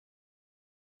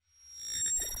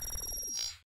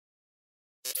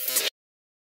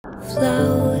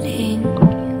floating,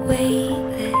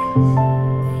 weightless,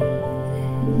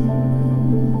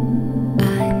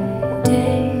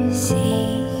 undersea.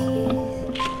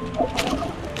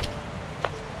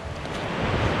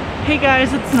 Hey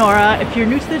guys, it's Nora. If you're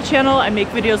new to the channel, I make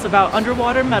videos about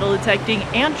underwater metal detecting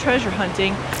and treasure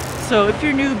hunting. So if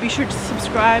you're new, be sure to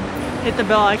subscribe, hit the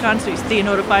bell icon so you stay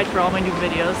notified for all my new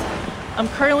videos. I'm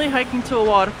currently hiking to a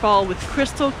waterfall with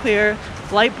crystal clear,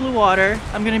 light blue water.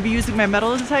 I'm going to be using my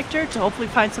metal detector to hopefully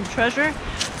find some treasure.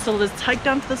 So let's hike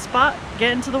down to the spot,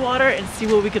 get into the water, and see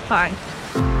what we could find.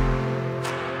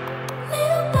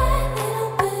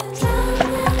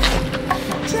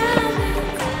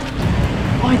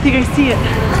 Oh, I think I see it.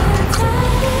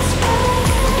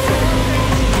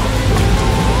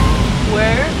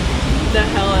 Where the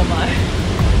hell am I?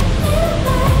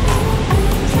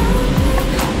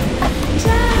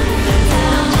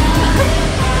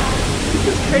 This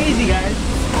is crazy, guys.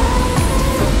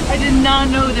 I did not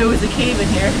know there was a cave in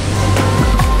here.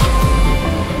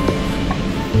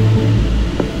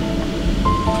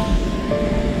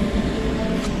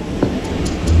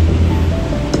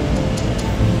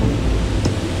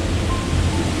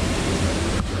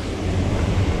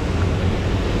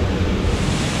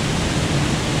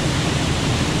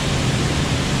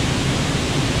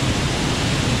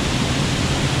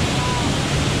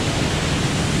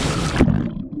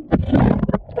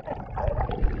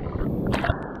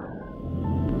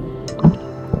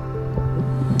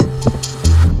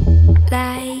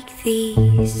 Like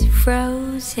these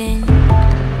frozen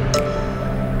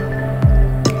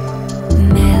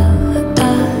melodies,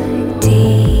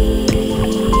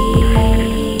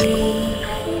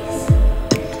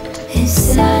 and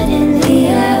suddenly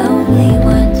I only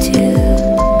want to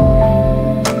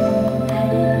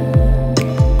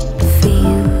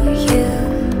feel you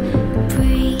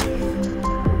breathe.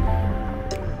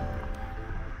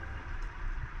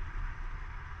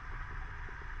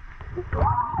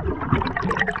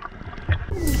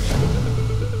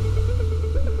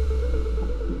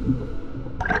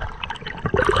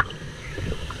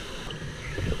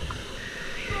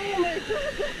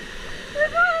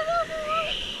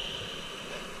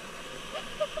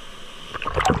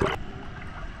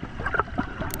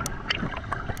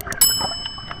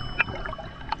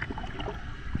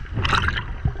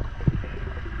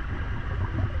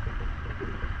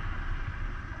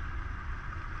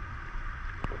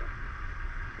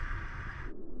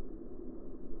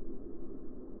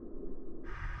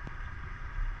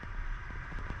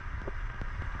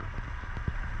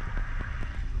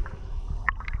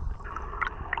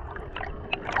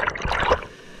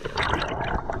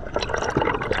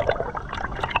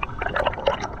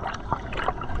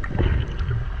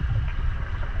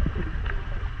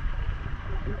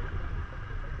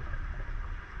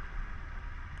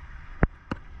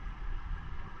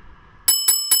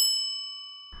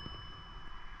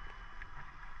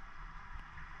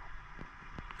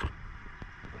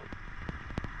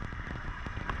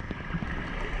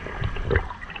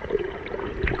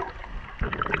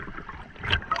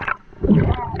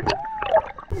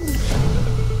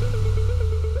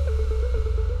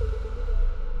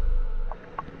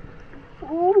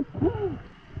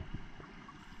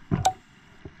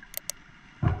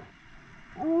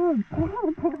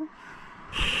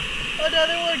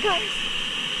 Another one, guys.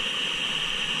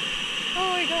 Oh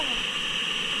my god.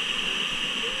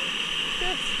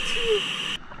 That's two.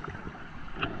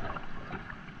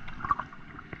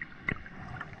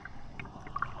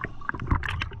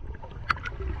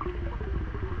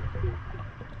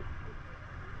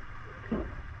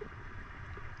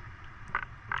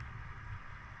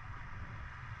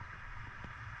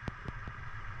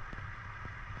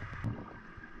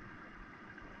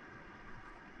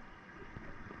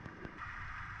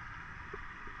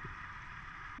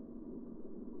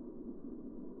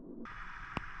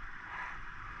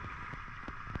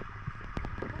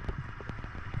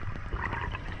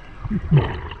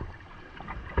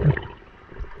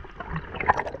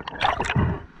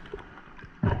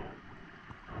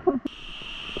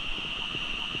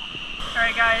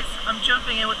 Alright guys, I'm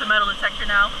jumping in with the metal detector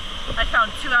now. I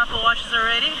found 2 Apple Watches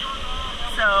already,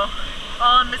 so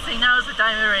all I'm missing now is a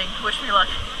diamond ring. Wish me luck.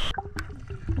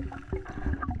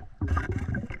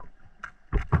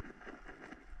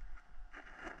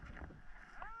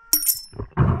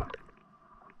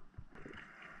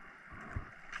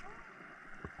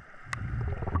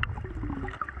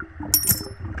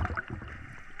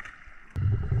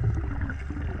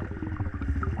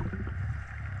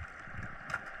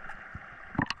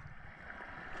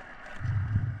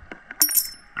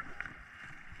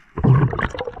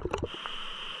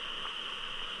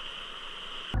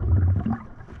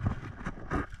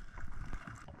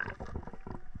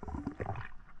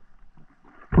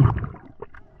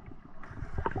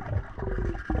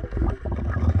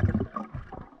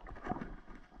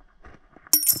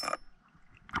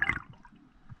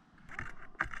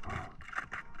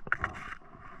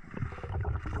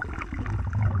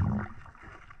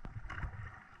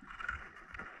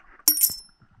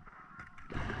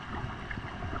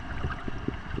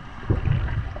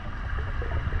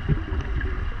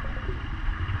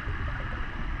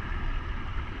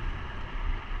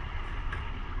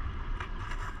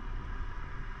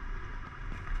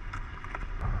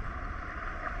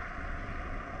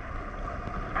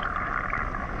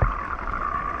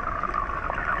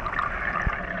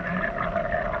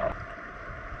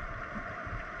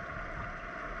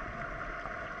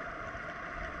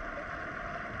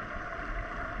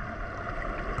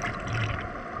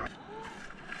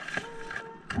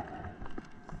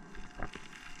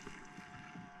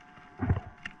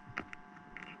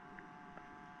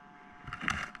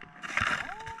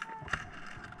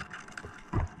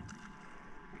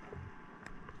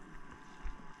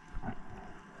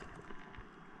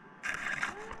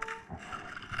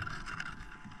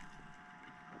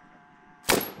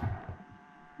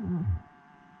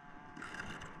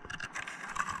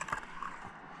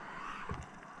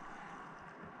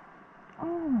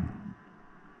 Oh.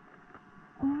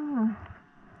 Oh.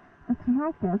 It's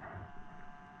active.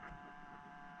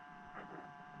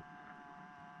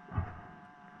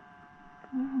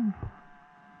 Oh.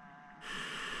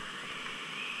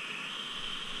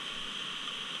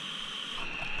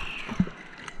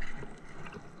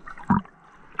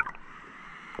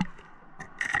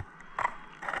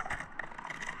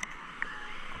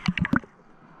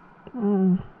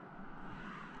 Mm.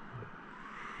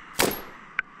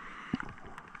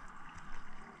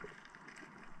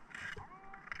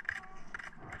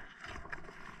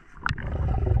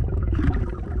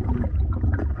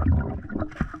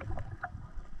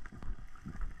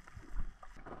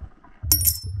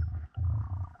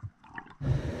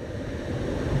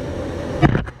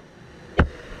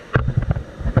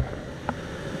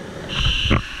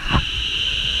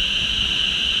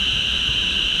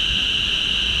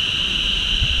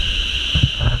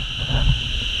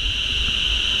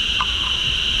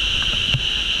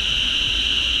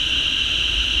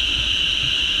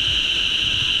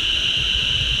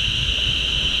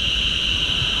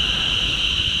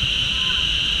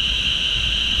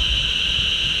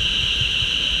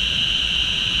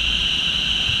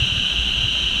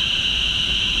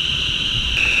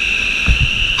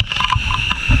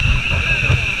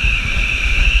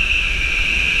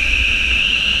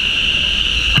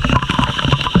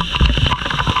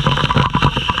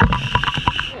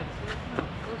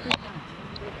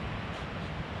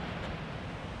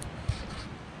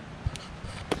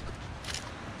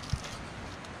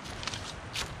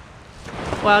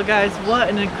 Wow guys, what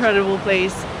an incredible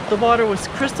place. The water was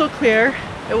crystal clear.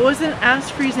 It wasn't as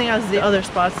freezing as the other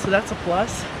spots, so that's a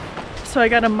plus. So I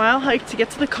got a mile hike to get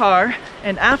to the car,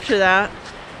 and after that,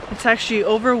 it's actually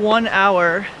over 1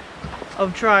 hour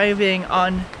of driving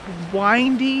on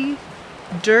windy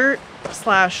dirt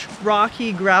 /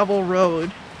 rocky gravel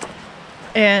road.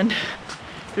 And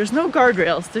there's no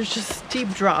guardrails, there's just steep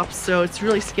drops, so it's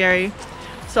really scary.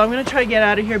 So I'm gonna try to get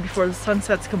out of here before the sun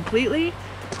sets completely,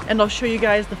 and I'll show you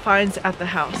guys the finds at the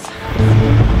house.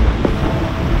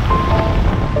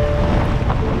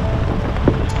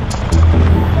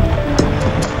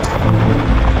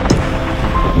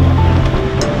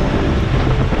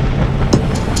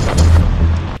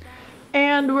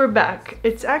 And we're back.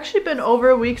 It's actually been over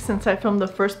a week since I filmed the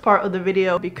first part of the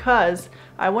video because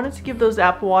I wanted to give those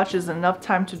Apple Watches enough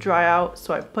time to dry out,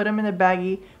 so I put them in a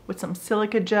baggie with some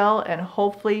silica gel, and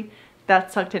hopefully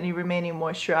that sucked any remaining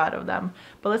moisture out of them.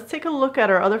 But let's take a look at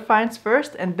our other finds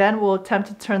first, and then we'll attempt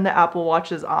to turn the Apple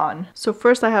Watches on. So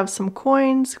first I have some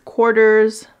coins,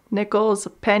 quarters, nickels, a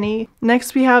penny.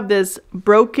 Next we have this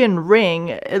broken ring.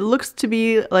 It looks to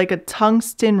be like a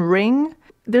tungsten ring.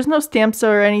 There's no stamps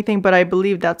or anything, but I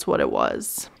believe that's what it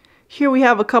was. Here we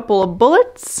have a couple of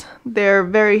bullets. They're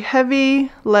very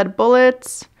heavy, lead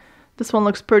bullets. This one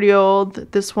looks pretty old.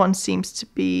 This one seems to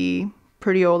be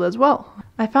pretty old as well.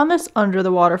 I found this under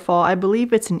the waterfall. I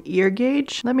believe it's an ear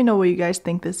gauge. Let me know what you guys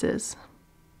think this is.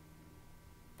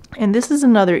 And this is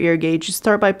another ear gauge. You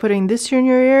start by putting this here in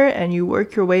your ear and you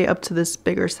work your way up to this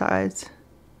bigger size.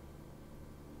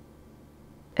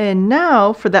 And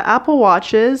now for the Apple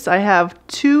Watches, I have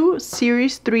two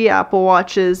Series 3 Apple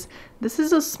Watches. This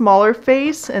is a smaller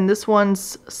face and this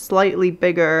one's slightly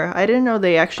bigger. I didn't know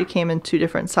they actually came in two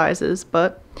different sizes,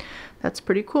 but that's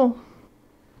pretty cool.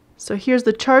 So here's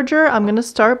the charger. I'm gonna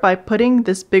start by putting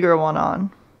this bigger one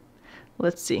on.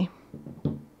 Let's see.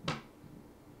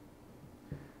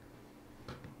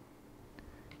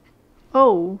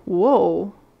 Oh,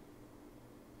 whoa.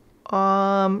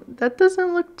 That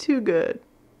doesn't look too good.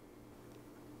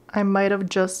 I might have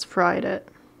just fried it.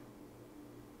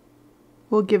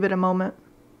 We'll give it a moment.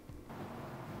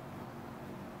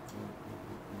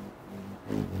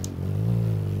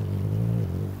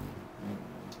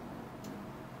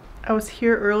 I was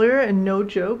here earlier and no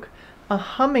joke, a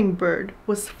hummingbird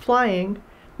was flying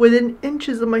within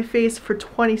inches of my face for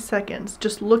 20 seconds,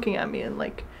 just looking at me and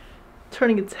like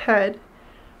turning its head.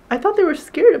 I thought they were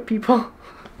scared of people.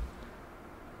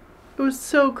 It was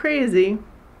so crazy.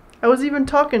 I was even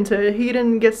talking to it, he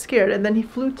didn't get scared, and then he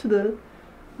flew to the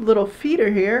little feeder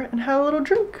here and had a little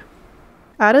drink.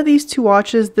 Out of these two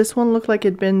watches, this one looked like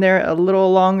it'd been there a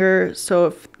little longer, so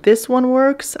if this one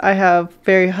works, I have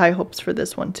very high hopes for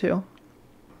this one too.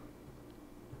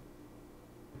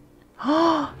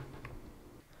 Oh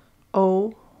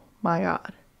my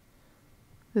god.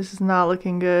 This is not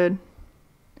looking good.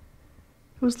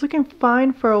 It was looking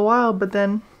fine for a while, but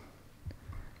then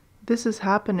this is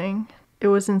happening. It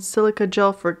was in silica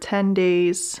gel for 10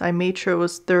 days. I made sure it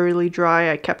was thoroughly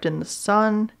dry. I kept it in the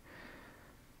sun.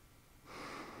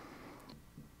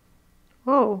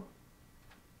 Whoa.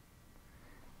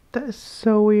 That is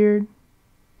so weird.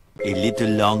 A little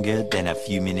longer than a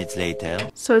few minutes later.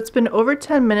 So it's been over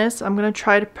 10 minutes. I'm gonna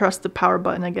try to press the power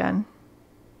button again.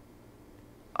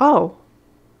 Oh.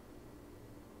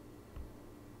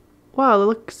 Wow, it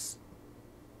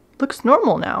looks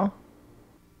normal now.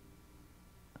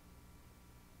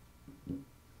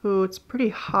 Ooh, it's pretty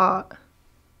hot.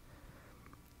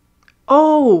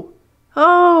 Oh!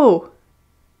 Oh!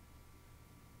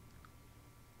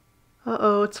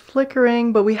 Uh-oh, it's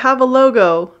flickering, but we have a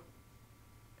logo.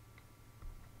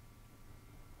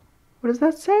 What does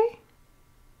that say?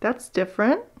 That's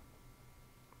different.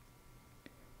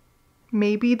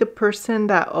 Maybe the person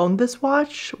that owned this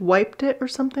watch wiped it or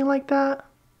something like that.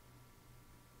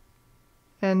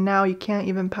 And now you can't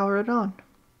even power it on.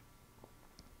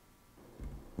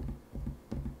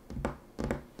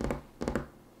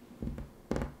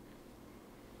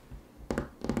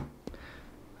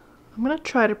 I'm gonna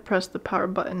try to press the power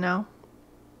button now.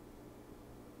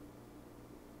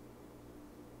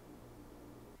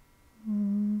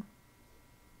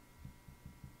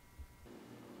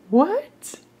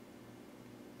 What?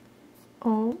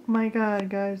 Oh my god,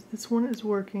 guys, this one is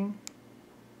working.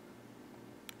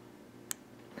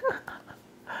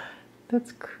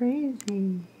 That's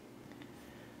crazy.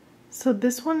 So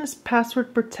this one is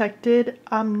password protected.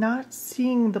 I'm not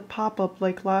seeing the pop-up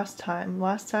like last time.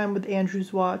 Last time with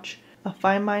Andrew's watch, a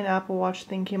Find My Apple Watch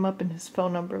thing came up and his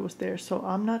phone number was there. So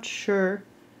I'm not sure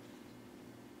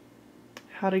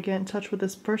how to get in touch with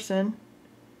this person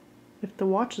if the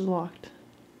watch is locked.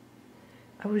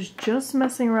 I was just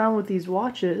messing around with these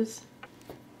watches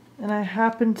and I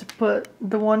happened to put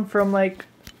the one from like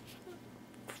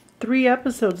 3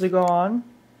 episodes ago on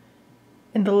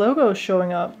and the logo is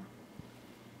showing up.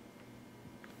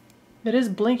 It is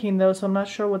blinking though, so I'm not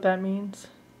sure what that means.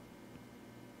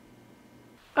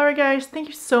 Alright guys, thank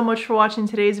you so much for watching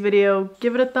today's video.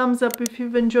 Give it a thumbs up if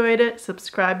you've enjoyed it.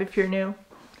 Subscribe if you're new.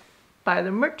 Buy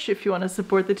the merch if you want to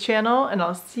support the channel, and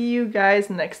I'll see you guys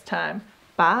next time.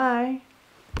 Bye!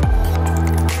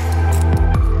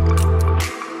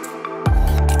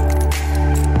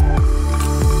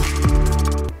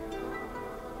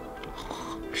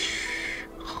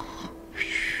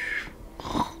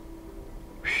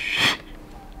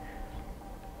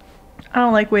 I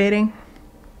don't like waiting.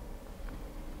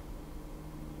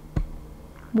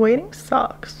 Waiting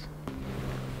sucks.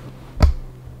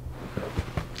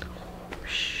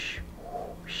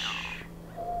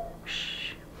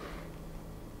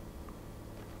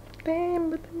 Damn,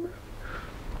 but